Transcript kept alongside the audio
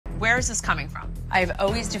Where is this coming from? I've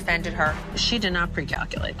always defended her. She did not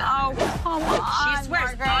pre-calculate that. Oh, come on, She swears.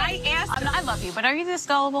 Margaret. I asked her. I love you, but are you this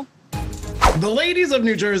gullible? The ladies of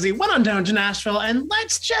New Jersey went on down to Nashville, and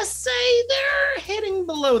let's just say they're hitting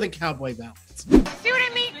below the cowboy belt. See what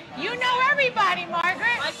I mean? You know everybody,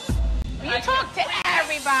 Margaret. You talk to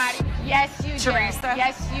everybody. Yes, you do. Teresa.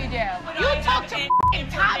 Yes, you do. You talk to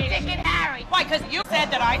Tom, Dick, and Harry. Why? Because you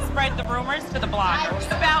said that I spread the rumors to the bloggers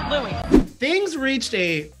about Louie. Things reached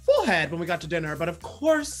a full head when we got to dinner, but of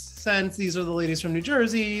course, since these are the ladies from New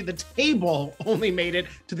Jersey, the table only made it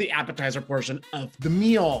to the appetizer portion of the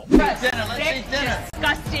meal. Sick,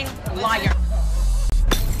 disgusting liar.